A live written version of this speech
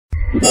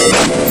All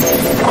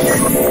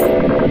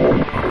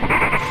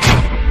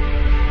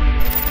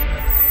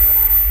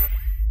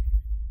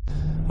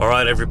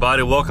right,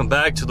 everybody, welcome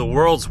back to the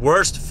world's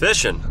worst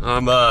fishing.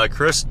 I'm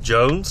Chris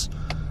Jones,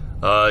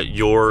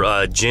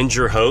 your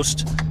ginger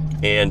host,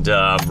 and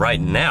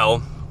right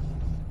now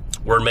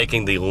we're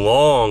making the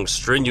long,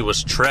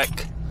 strenuous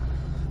trek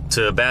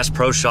to Bass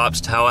Pro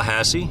Shops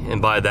Tallahassee,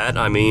 and by that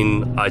I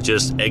mean I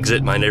just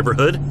exit my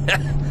neighborhood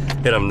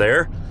and I'm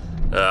there.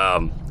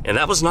 And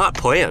that was not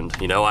planned.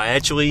 You know, I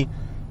actually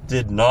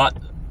did not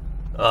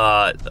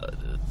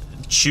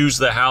choose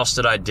the house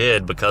that I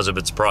did because of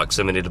its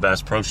proximity to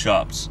Bass Pro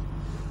Shops.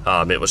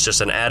 It was just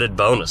an added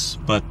bonus.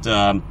 But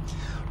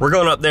we're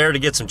going up there to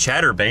get some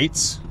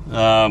chatterbaits,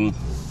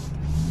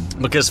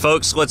 because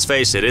folks, let's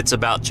face it, it's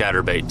about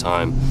chatterbait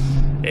time,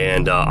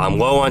 and I'm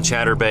low on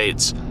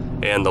chatterbaits,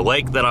 and the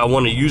lake that I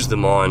want to use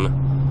them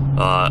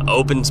on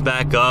opens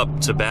back up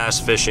to bass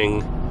fishing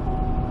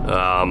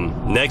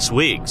next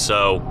week.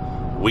 So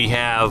we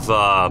have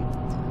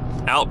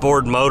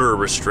outboard motor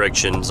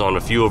restrictions on a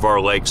few of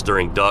our lakes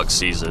during duck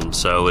season.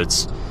 So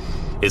it's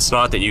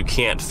not that you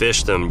can't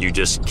fish them, you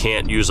just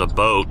can't use a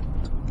boat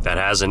that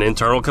has an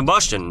internal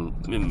combustion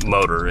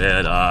motor.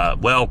 And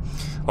well,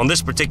 on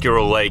this particular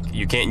lake,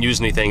 you can't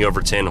use anything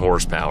over 10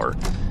 horsepower.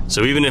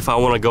 So even if I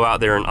want to go out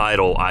there and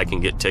idle, I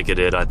can get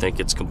ticketed. I think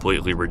it's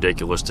completely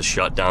ridiculous to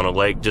shut down a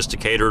lake just to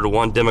cater to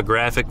one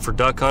demographic for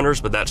duck hunters,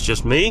 but that's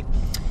just me.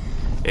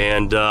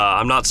 And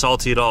I'm not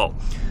salty at all.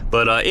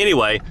 But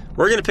anyway,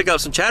 we're gonna pick up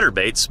some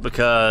chatterbaits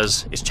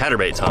because it's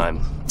chatterbait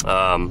time.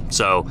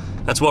 So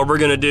that's what we're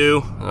gonna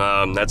do.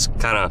 That's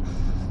kind of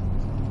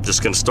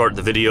just gonna start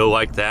the video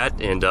like that,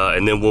 and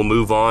then we'll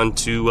move on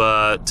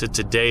to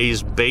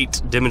today's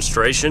bait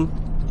demonstration.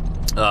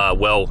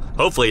 Well,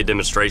 hopefully a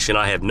demonstration.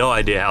 I have no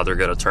idea how they're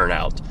gonna turn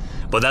out,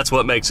 but that's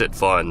what makes it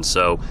fun.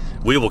 So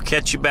we will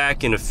catch you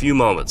back in a few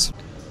moments.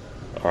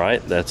 All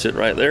right, that's it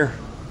right there.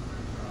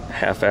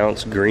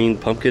 Half-ounce green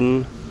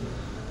pumpkin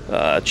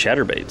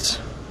chatterbaits.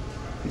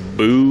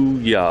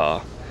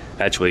 Booyah.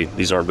 Actually,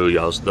 these aren't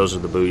booyahs, those are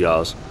the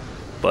booyahs.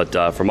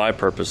 But for my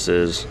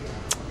purposes,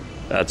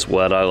 that's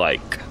what I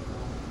like.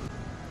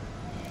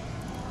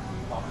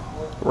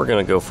 We're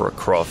gonna go for a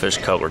crawfish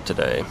color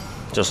today,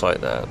 just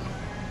like that.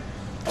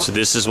 So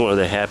this is one of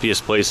the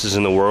happiest places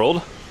in the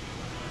world,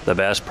 the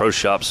Bass Pro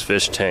Shops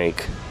fish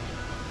tank.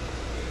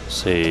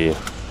 Let's see,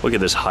 look at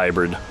this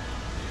hybrid.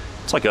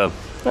 It's like a,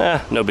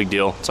 no big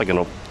deal. It's like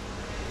a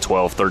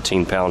 12,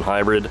 13 pound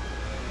hybrid.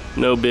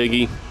 No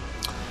biggie.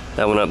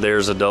 That one up there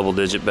is a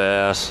double-digit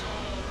bass.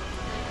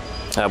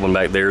 That one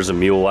back there is a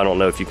mule. I don't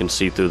know if you can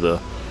see through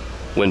the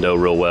window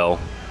real well.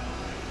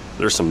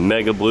 There's some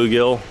mega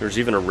bluegill. There's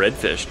even a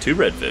redfish, 2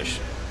 redfish.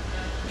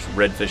 There's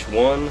redfish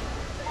 1.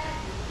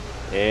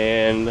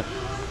 And,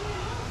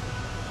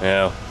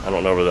 yeah, I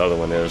don't know where the other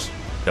one is.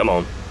 Come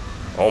on.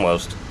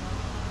 Almost.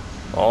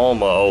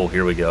 Almost. Oh,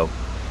 here we go.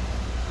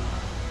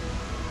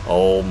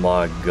 Oh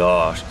my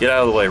gosh. Get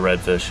out of the way,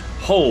 redfish.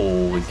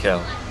 Holy cow.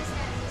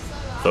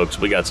 Folks,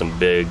 we got some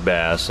big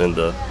bass in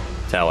the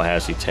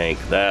Tallahassee tank.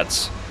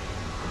 That's,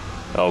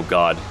 oh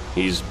God,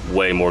 he's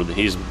way more than,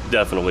 he's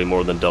definitely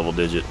more than double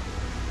digit.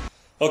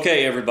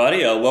 Okay,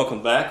 everybody,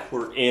 welcome back.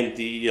 We're in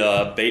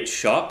the bait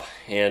shop,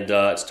 and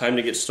it's time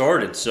to get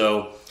started.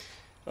 So,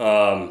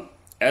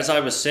 as I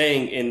was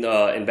saying in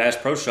Bass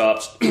Pro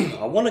Shops,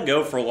 I want to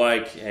go for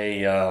like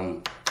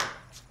a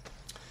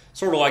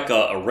sort of like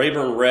a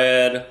Rayburn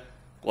red,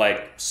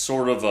 like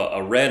sort of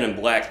a red and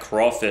black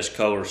crawfish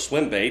color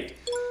swim bait.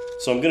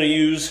 So I'm going to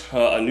use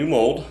a new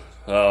mold.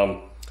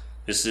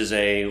 This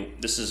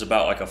is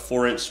about like a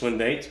 4-inch swim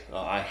bait.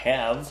 I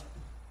have.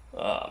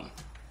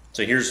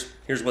 So here's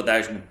what the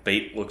actual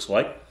bait looks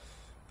like,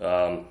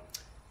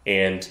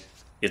 and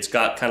it's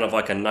got kind of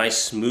like a nice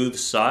smooth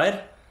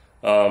side,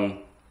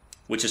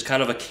 which is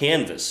kind of a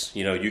canvas.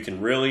 You know, you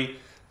can really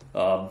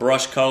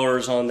brush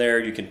colors on there.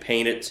 You can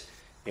paint it.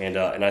 And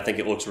I think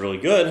it looks really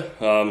good.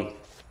 So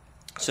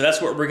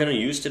that's what we're going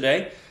to use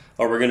today.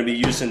 We're going to be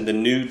using the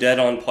new Dead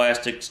On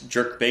Plastics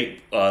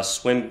Jerkbait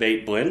Swim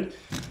Bait Blend.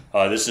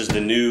 This is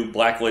the new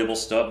Black Label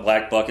stuff,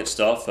 Black Bucket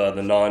stuff,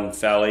 the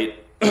non-phthalate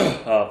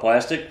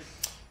plastic.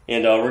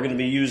 And we're going to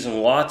be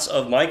using lots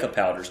of mica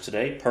powders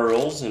today,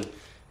 pearls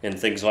and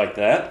things like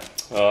that.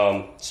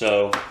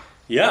 So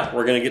yeah,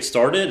 we're going to get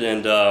started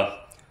and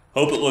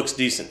hope it looks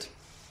decent.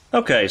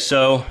 Okay,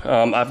 so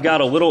I've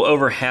got a little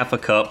over half a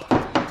cup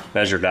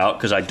measured out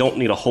because I don't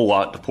need a whole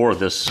lot to pour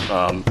this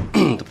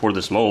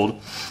mold.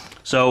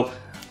 So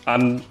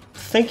I'm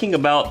thinking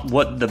about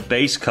what the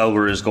base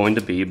color is going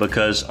to be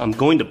because I'm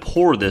going to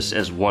pour this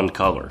as one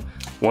color,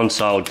 one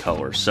solid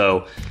color.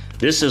 So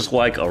this is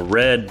like a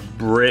red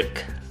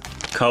brick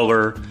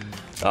color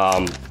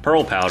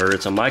pearl powder.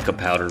 It's a mica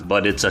powder,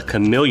 but it's a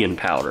chameleon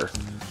powder.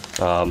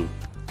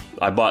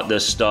 I bought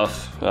this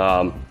stuff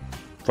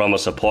from a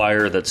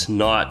supplier that's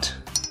not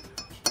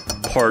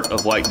part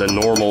of like the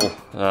normal,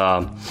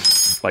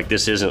 like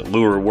this isn't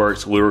Lure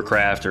Works, Lure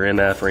Craft, or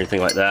MF or anything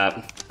like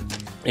that.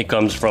 It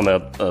comes from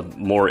a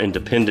more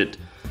independent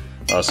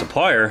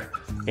supplier,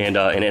 and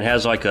it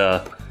has like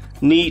a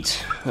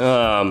neat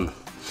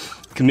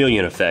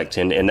chameleon effect,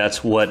 and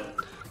that's what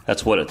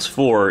it's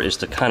for, is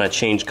to kind of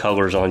change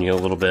colors on you a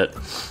little bit,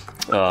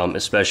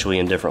 especially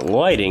in different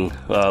lighting,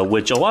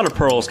 which a lot of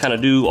pearls kind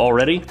of do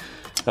already.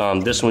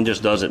 This one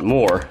just does it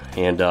more,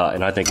 and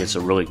I think it's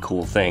a really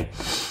cool thing.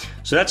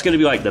 So that's going to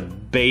be like the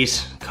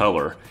base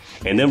color,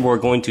 and then we're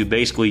going to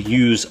basically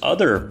use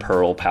other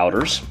pearl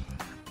powders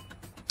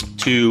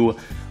to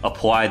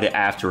apply the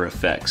after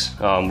effects.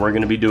 We're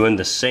going to be doing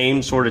the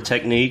same sort of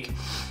technique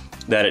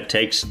that it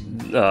takes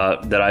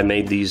that I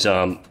made these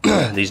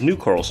these new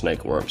coral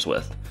snake worms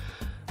with.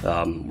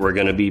 We're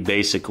going to be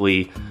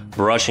basically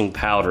brushing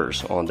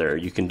powders on there.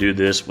 You can do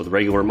this with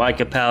regular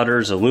mica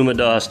powders,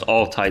 Illumidust,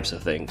 all types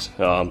of things.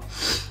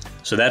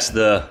 So that's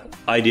the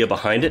idea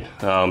behind it.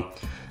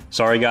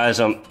 Sorry guys,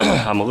 I'm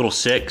a little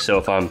sick, so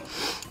if I'm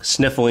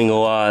sniffling a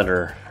lot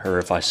or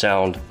if I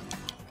sound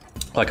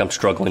like I'm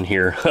struggling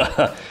here,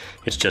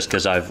 it's just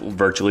because I've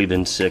virtually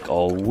been sick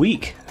all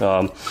week.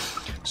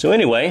 So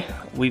anyway,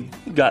 we've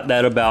got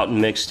that about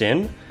mixed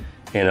in,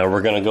 and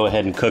we're gonna go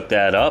ahead and cook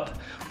that up.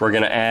 We're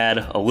gonna add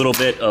a little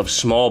bit of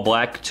small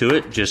black to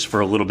it, just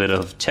for a little bit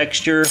of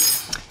texture,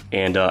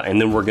 and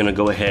then we're gonna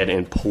go ahead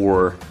and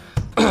pour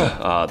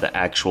the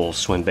actual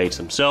swim baits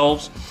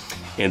themselves,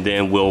 and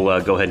then we'll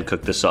go ahead and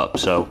cook this up.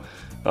 So,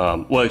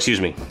 well, excuse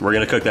me, we're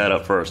gonna cook that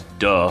up first.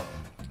 Duh,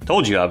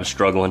 told you I was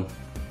struggling.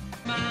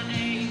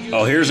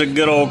 Oh, here's a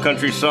good old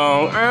country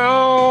song.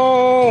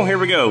 Oh, here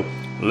we go.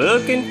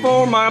 Looking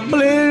for my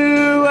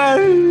blue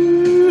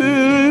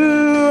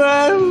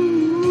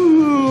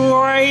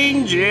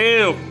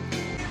angel.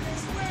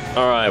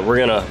 All right, we're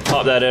gonna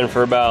pop that in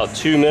for about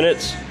 2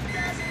 minutes,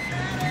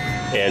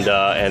 and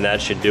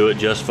that should do it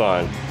just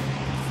fine.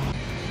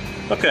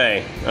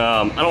 Okay,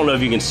 I don't know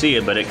if you can see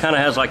it, but it kind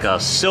of has like a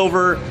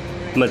silver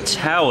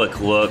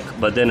metallic look,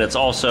 but then it's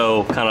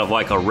also kind of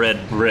like a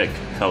red brick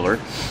color.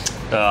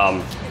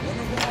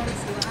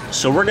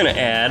 So we're gonna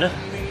add,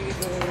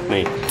 let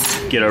me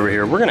get over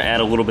here, we're gonna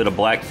add a little bit of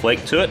black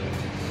flake to it,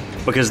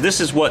 because this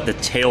is what the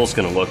tail's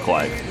gonna look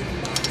like.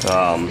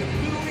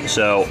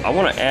 So I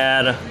wanna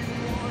add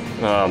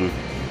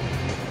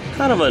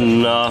kind of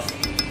enough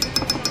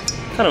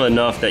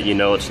that you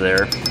know it's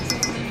there.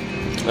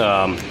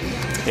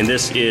 And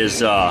this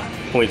is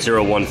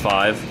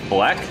 0.015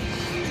 black,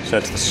 so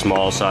that's the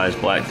small size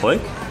black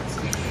flake.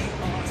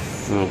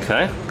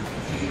 Okay,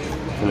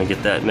 I'm gonna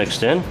get that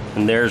mixed in,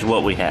 and there's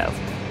what we have.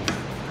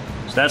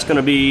 So that's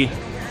gonna be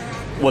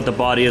what the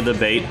body of the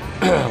bait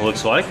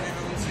looks like.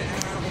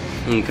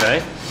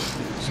 Okay,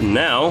 so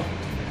now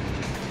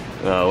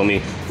let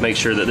me make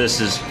sure that this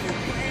is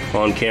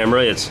on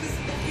camera. It's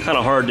kind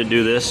of hard to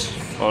do this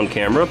on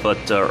camera,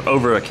 but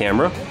over a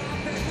camera,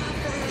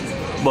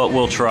 but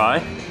we'll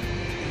try.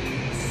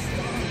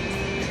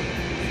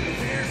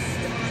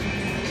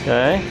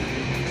 Okay.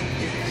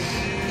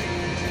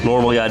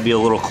 Normally I'd be a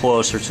little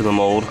closer to the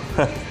mold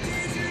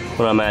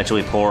when I'm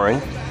actually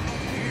pouring.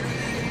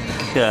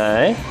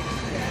 Okay.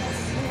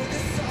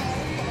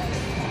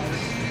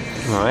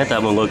 All right,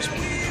 that one looks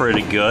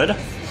pretty good.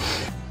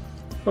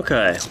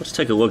 Okay, let's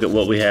take a look at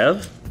what we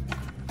have.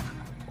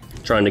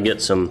 Trying to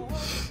get some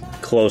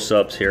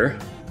close-ups here.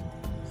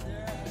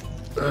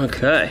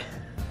 Okay.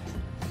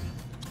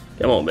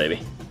 Come on, baby.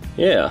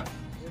 Yeah.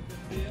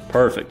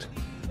 Perfect.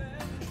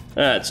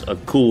 That's a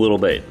cool little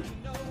bait.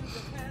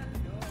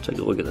 Take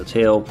a look at the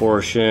tail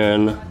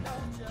portion.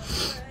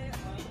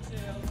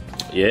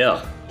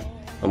 Yeah,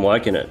 I'm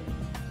liking it.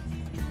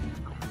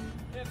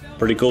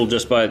 Pretty cool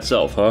just by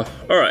itself, huh?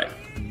 All right.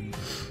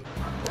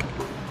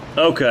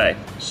 Okay,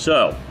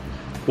 so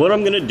what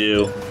I'm gonna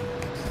do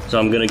is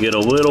I'm gonna get a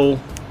little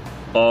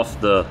off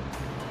the,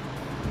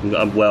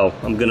 well,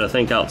 I'm gonna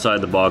think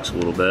outside the box a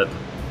little bit.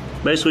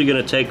 Basically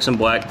gonna take some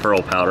black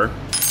pearl powder,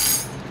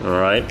 all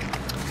right?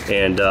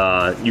 And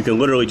you can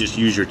literally just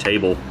use your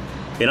table.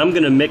 And I'm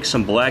gonna mix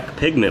some black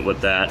pigment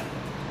with that,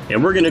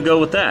 and we're gonna go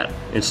with that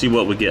and see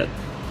what we get.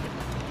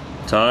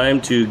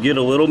 Time to get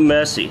a little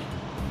messy,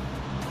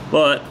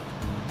 but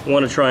I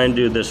wanna try and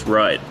do this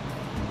right.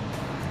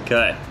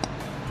 Okay,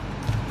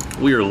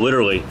 we are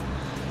literally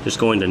just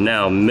going to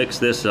now mix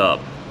this up.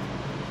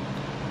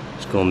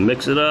 Just gonna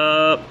mix it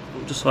up,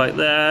 just like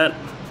that.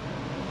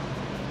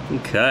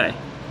 Okay,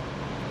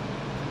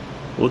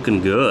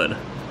 looking good.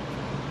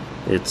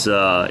 It's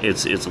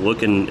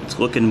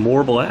looking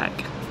more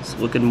black. It's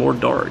looking more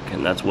dark,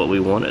 and that's what we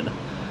wanted.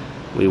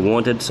 We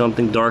wanted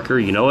something darker.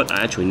 You know what?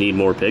 I actually need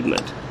more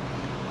pigment.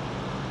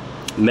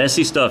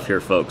 Messy stuff here,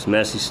 folks.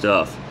 Messy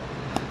stuff.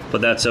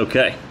 But that's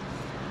okay.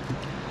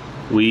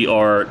 We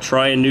are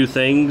trying new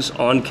things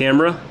on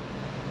camera,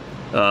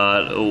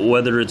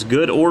 whether it's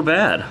good or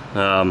bad.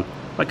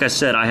 Like I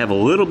said, I have a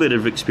little bit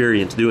of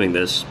experience doing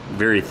this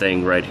very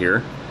thing right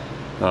here.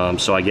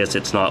 So I guess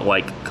it's not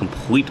like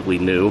completely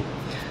new,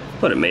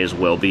 but it may as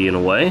well be in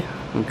a way.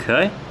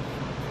 Okay.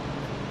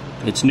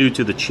 It's new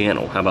to the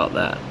channel. How about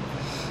that?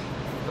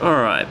 All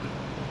right.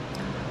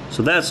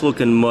 So that's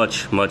looking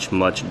much, much,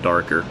 much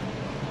darker.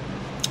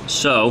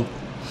 So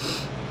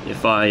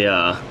if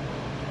I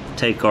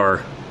take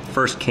our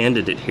first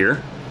candidate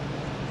here,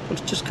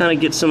 Let's just kind of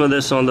get some of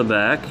this on the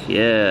back.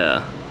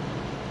 Yeah,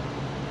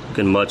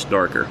 looking much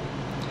darker.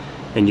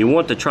 And you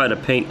want to try to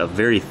paint a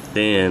very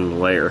thin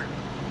layer,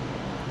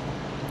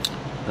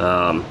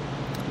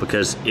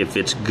 because if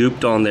it's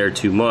gooped on there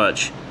too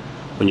much,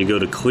 when you go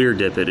to clear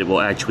dip it, it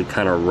will actually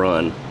kind of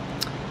run,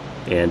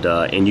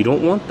 and you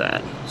don't want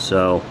that.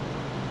 So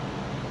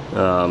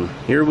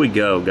here we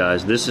go,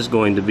 guys. This is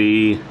going to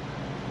be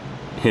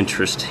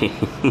interesting.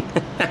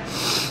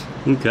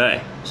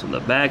 Okay, so the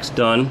back's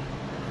done.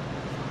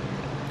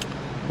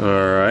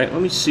 Alright,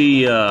 let me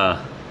see, I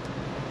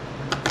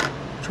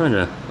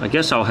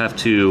guess I'll have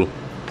to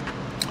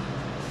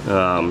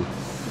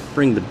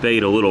bring the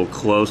bait a little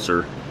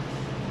closer.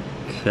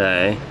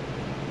 Okay,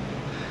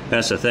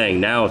 that's the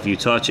thing. Now if you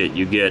touch it,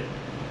 you get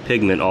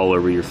pigment all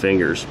over your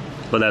fingers,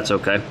 but that's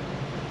okay.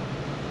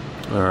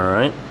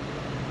 Alright,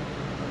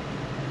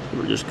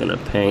 we're just gonna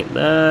paint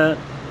that.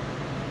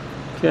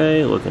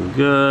 Okay, looking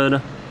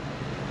good.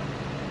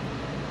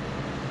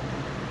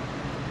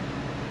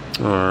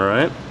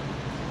 Alright,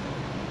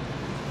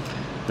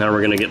 now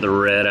we're gonna get the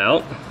red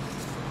out.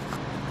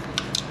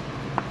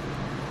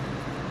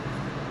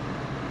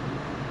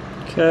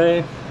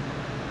 Okay,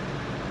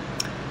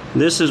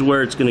 this is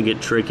where it's gonna get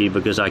tricky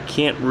because I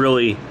can't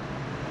really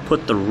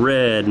put the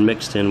red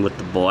mixed in with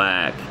the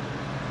black,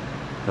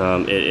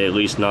 at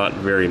least not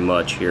very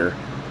much here.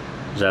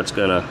 That's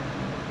gonna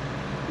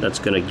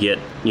get,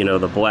 you know,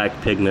 the black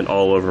pigment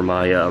all over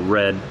my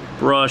red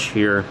brush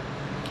here,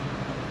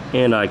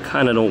 and I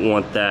kind of don't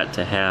want that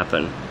to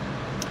happen.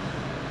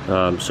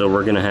 So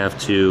we're gonna have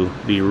to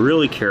be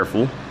really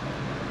careful,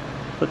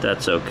 but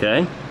that's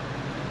okay.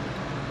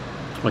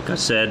 Like I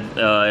said,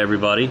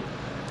 everybody,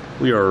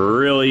 we are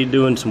really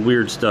doing some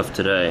weird stuff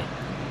today,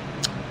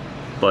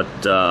 but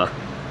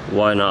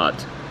why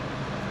not?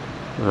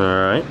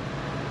 Alright,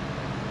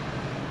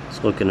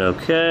 it's looking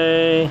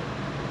okay.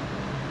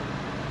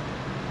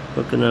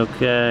 Looking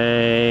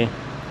okay.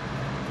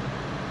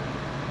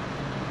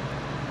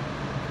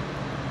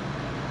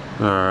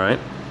 Alright.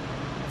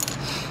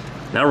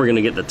 Now we're going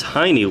to get the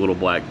tiny little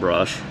black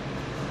brush.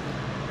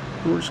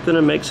 We're just going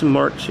to make some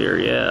marks here.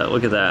 Yeah,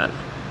 look at that.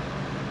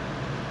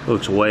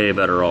 Looks way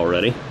better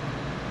already.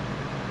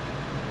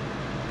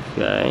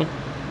 Okay.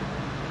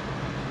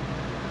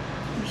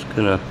 Just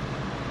going to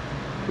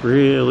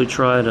really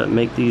try to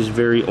make these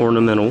very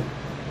ornamental.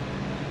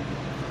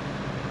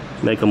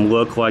 Make them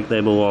look like they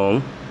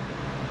belong.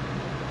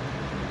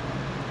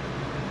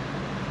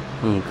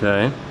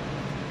 Okay.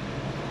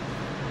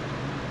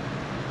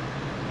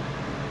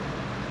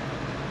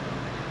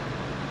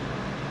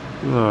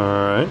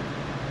 Alright.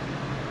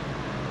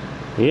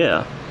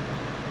 Yeah.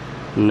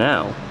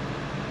 Now,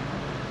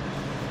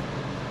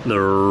 the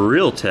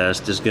real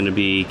test is going to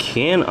be,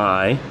 can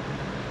I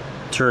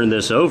turn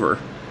this over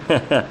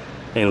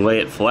and lay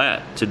it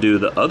flat to do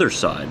the other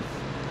side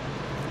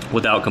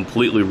without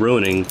completely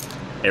ruining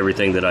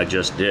everything that I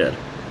just did?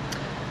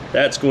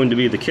 That's going to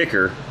be the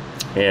kicker.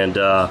 And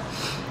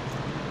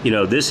you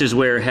know, this is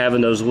where having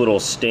those little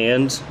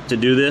stands to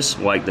do this,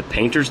 like the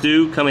painters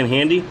do, come in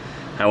handy.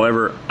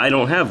 However, I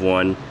don't have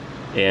one,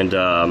 and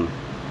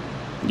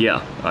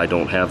yeah, I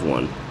don't have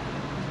one.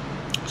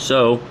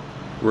 So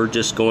we're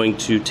just going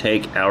to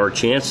take our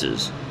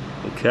chances.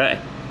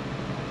 Okay.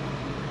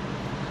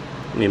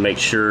 Let me make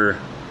sure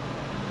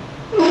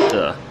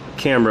the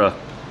camera,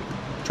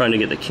 trying to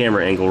get the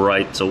camera angle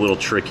right, it's a little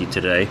tricky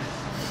today.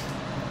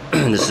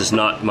 This is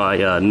not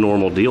my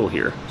normal deal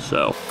here,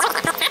 so.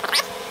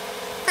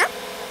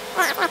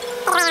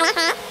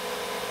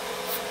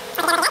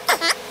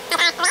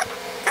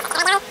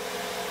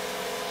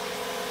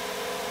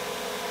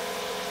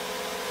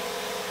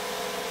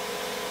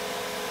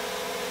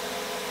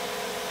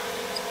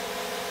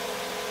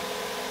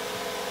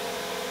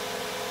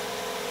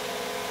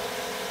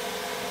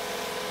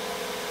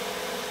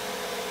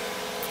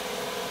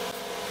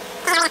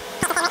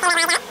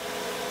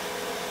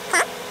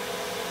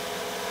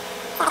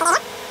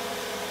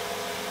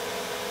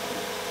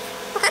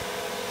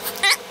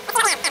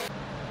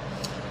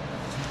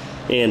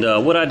 And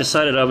what I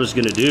decided I was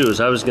going to do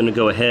is I was going to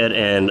go ahead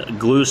and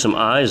glue some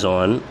eyes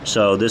on.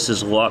 So this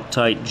is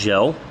Loctite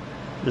gel.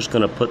 Just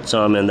going to put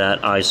some in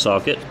that eye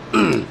socket.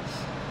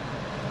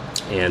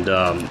 And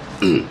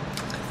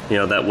you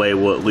know, that way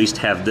we'll at least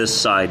have this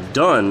side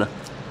done.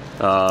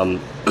 And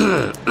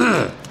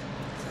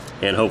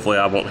hopefully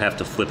I won't have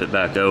to flip it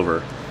back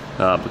over.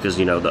 Because,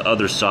 you know, the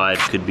other side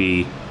could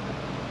be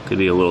a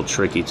little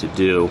tricky to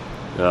do.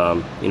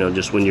 You know,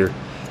 just when you're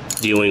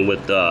dealing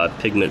with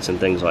pigments and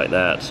things like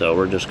that. So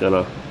we're just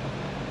gonna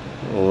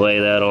lay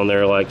that on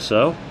there like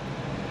so.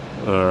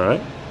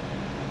 Alright,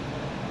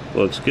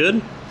 looks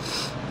good,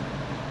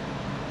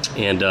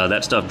 and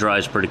that stuff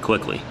dries pretty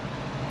quickly.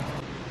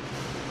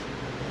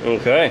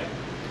 Okay,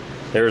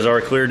 there's our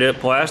clear dip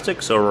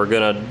plastic, so we're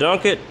gonna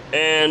dunk it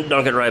and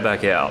dunk it right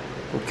back out.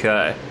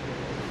 Okay,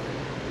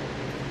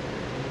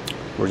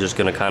 we're just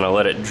gonna kind of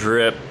let it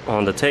drip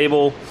on the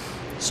table.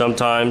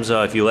 Sometimes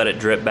if you let it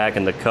drip back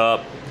in the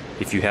cup,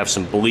 if you have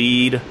some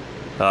bleed,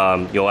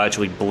 you'll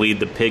actually bleed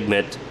the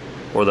pigment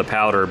or the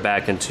powder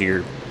back into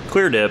your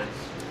clear dip,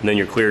 and then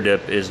your clear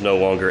dip is no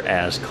longer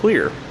as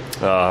clear.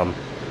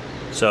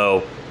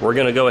 So we're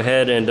gonna go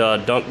ahead and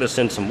dunk this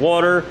in some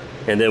water,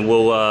 and then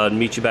we'll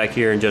meet you back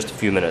here in just a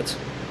few minutes.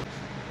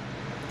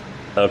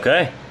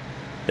 Okay,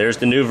 there's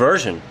the new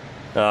version.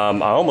 I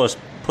almost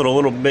put a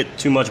little bit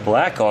too much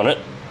black on it,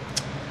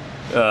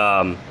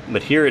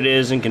 but here it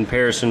is in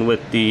comparison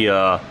with the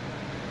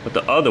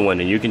other one,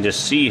 and you can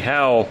just see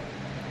how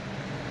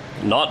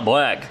not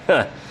black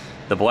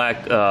the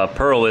black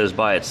pearl is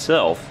by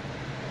itself.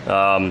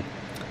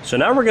 So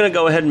now we're going to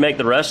go ahead and make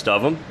the rest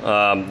of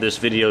them. This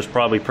video is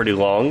probably pretty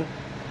long,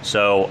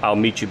 so I'll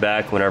meet you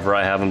back whenever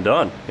I have them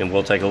done, and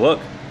we'll take a look.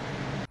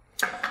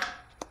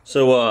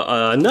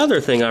 So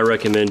another thing I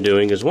recommend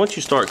doing is once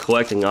you start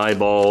collecting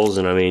eyeballs,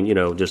 and I mean, you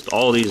know, just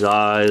all these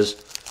eyes,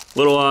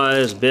 little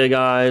eyes, big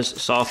eyes,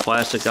 soft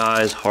plastic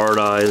eyes, hard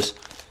eyes,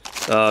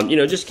 you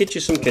know, just get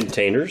you some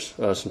containers,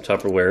 some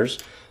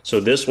Tupperwares. So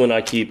this one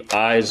I keep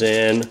eyes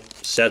in,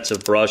 sets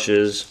of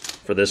brushes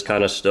for this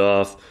kind of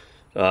stuff.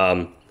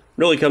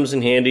 Really comes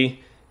in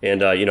handy,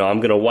 and you know, I'm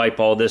gonna wipe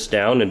all this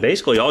down, and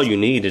basically all you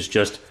need is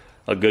just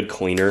a good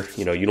cleaner.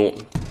 You know, you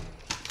don't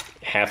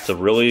have to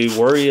really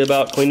worry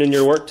about cleaning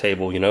your work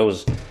table, you know,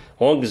 as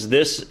long as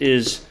this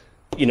is,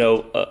 you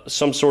know,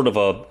 some sort of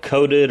a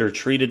coated or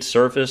treated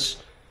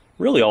surface.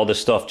 Really all this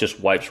stuff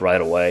just wipes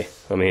right away.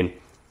 I mean,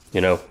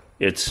 you know,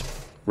 it's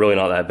really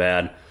not that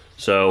bad.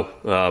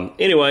 So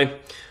anyway,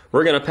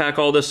 we're gonna pack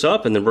all this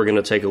up, and then we're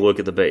gonna take a look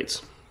at the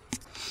baits.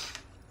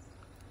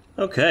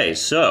 Okay,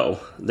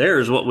 so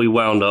there's what we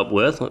wound up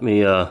with. Let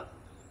me,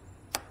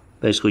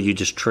 basically you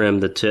just trim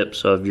the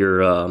tips of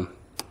your,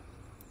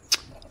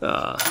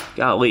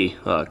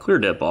 clear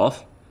dip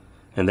off.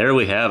 And there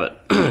we have it.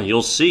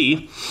 You'll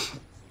see,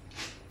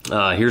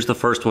 here's the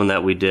first one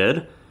that we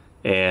did.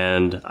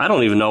 And I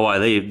don't even know why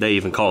they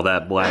even call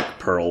that black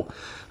pearl.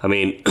 I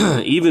mean,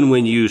 even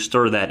when you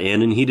stir that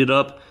in and heat it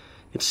up,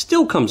 it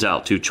still comes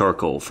out too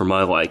charcoal for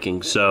my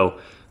liking. So,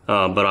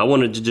 but I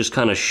wanted to just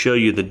kind of show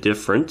you the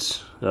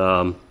difference.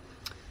 I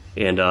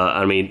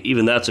mean,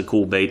 even that's a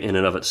cool bait in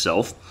and of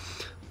itself.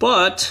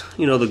 But,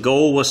 you know, the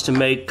goal was to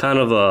make kind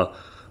of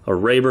a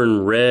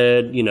Rayburn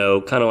red, you know,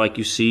 kind of like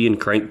you see in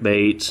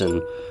crankbaits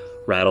and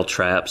rattle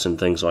traps and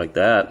things like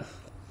that.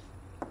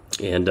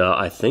 And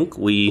I think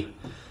we,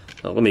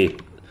 let me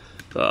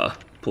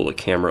pull the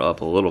camera up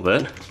a little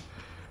bit.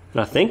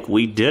 And I think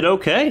we did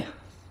okay.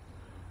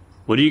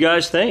 What do you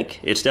guys think?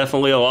 It's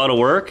definitely a lot of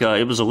work.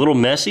 It was a little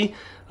messy.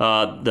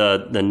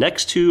 The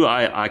next two,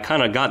 I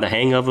kind of got the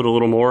hang of it a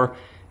little more,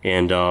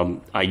 and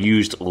I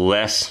used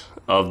less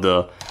of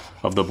the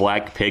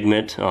black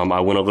pigment.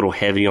 I went a little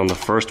heavy on the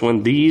first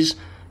one. These,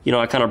 you know,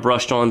 I kind of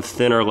brushed on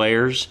thinner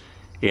layers,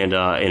 and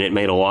it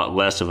made a lot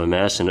less of a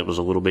mess, and it was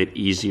a little bit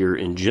easier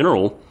in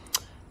general.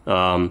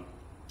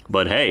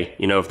 But hey,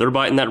 you know, if they're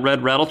biting that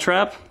red rattle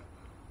trap,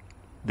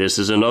 this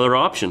is another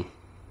option.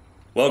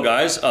 Well,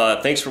 guys,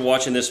 thanks for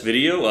watching this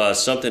video.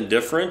 Something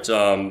different.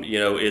 You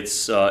know,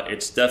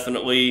 it's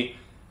definitely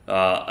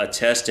a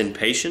test in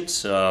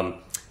patience, and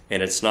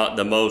it's not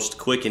the most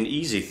quick and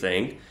easy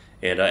thing.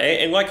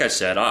 And like I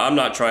said, I'm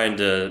not trying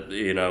to,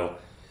 you know,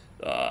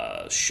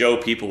 show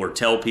people or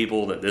tell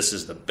people that this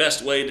is the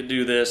best way to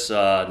do this.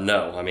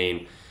 No, I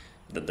mean,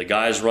 the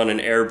guys running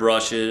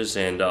airbrushes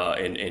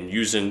and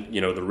using,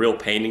 you know, the real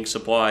painting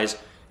supplies,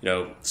 you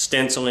know,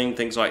 stenciling,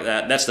 things like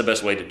that. That's the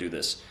best way to do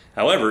this.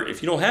 However,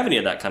 if you don't have any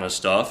of that kind of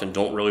stuff and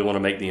don't really want to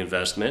make the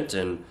investment,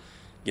 and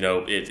you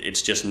know,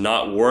 it's just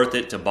not worth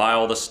it to buy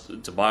all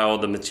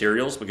the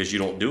materials because you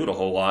don't do it a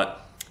whole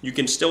lot, you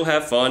can still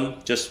have fun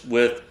just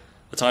with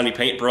a tiny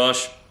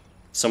paintbrush,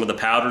 some of the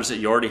powders that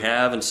you already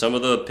have, and some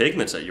of the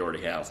pigments that you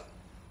already have.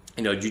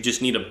 You know, you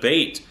just need a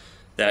bait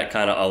that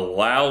kind of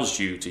allows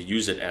you to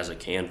use it as a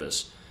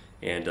canvas,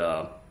 and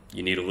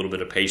you need a little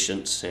bit of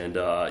patience, and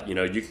you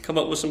know, you can come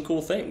up with some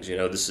cool things. You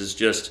know, this is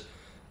just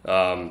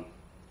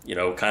you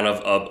know, kind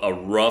of a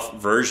rough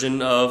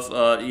version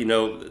of you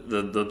know,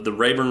 the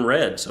Rayburn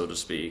red, so to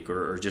speak,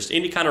 or just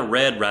any kind of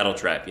red rattle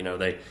trap. You know,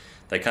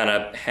 they kind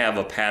of have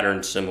a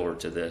pattern similar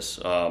to this,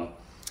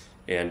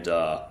 and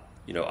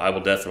you know, I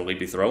will definitely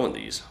be throwing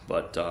these.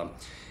 But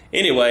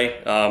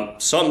anyway,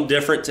 something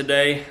different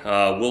today.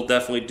 We'll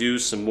definitely do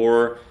some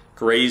more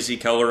crazy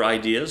color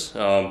ideas.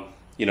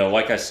 You know,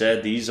 like I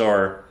said, these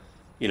are,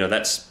 you know,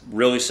 that's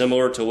really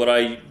similar to what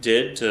I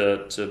did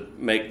to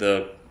make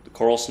the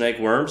coral snake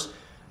worms.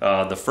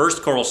 The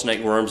first coral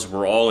snake worms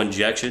were all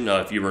injection,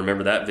 if you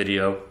remember that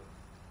video.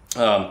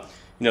 You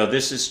know,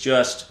 this is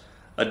just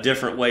a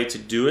different way to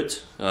do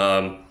it,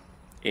 and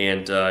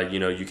you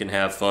know, you can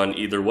have fun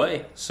either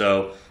way.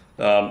 So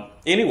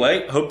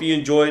anyway, hope you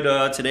enjoyed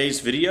today's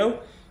video,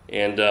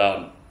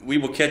 and we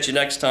will catch you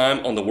next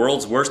time on the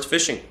world's worst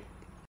fishing.